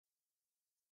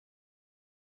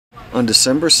On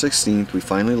December 16th, we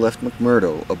finally left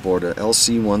McMurdo aboard a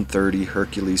LC-130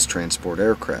 Hercules transport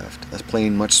aircraft, a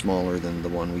plane much smaller than the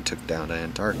one we took down to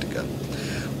Antarctica.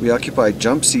 We occupied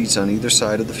jump seats on either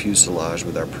side of the fuselage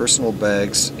with our personal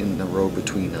bags in a row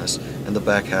between us and the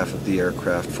back half of the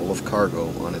aircraft full of cargo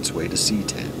on its way to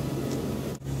Seatam.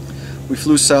 We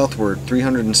flew southward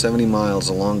 370 miles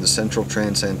along the Central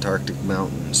Transantarctic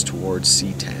Mountains towards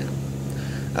Seatam.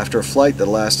 After a flight that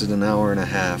lasted an hour and a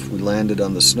half, we landed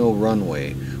on the snow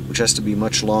runway, which has to be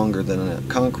much longer than a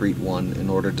concrete one in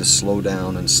order to slow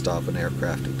down and stop an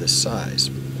aircraft of this size.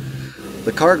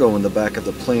 The cargo in the back of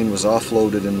the plane was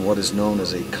offloaded in what is known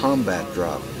as a combat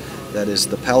drop. That is,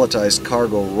 the palletized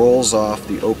cargo rolls off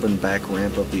the open back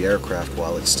ramp of the aircraft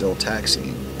while it's still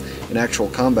taxiing. In actual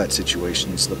combat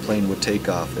situations, the plane would take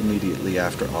off immediately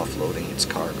after offloading its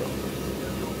cargo.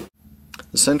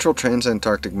 The Central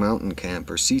Transantarctic Mountain Camp,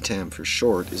 or CTAM for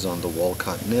short, is on the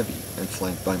Walcott Neve and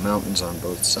flanked by mountains on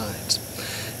both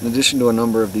sides. In addition to a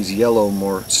number of these yellow,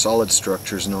 more solid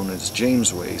structures known as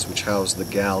Jamesways, which house the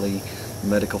galley,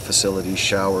 medical facility,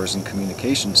 showers, and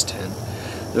communications tent,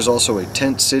 there's also a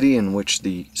tent city in which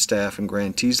the staff and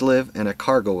grantees live, and a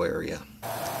cargo area.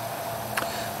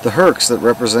 The Hercs that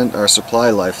represent our supply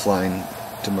lifeline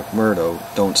to McMurdo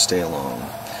don't stay long.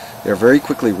 They are very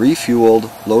quickly refueled,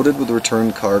 loaded with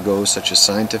returned cargo such as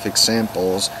scientific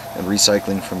samples and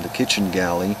recycling from the kitchen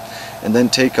galley, and then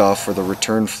take off for the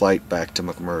return flight back to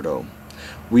McMurdo.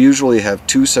 We usually have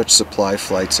 2 such supply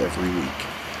flights every week.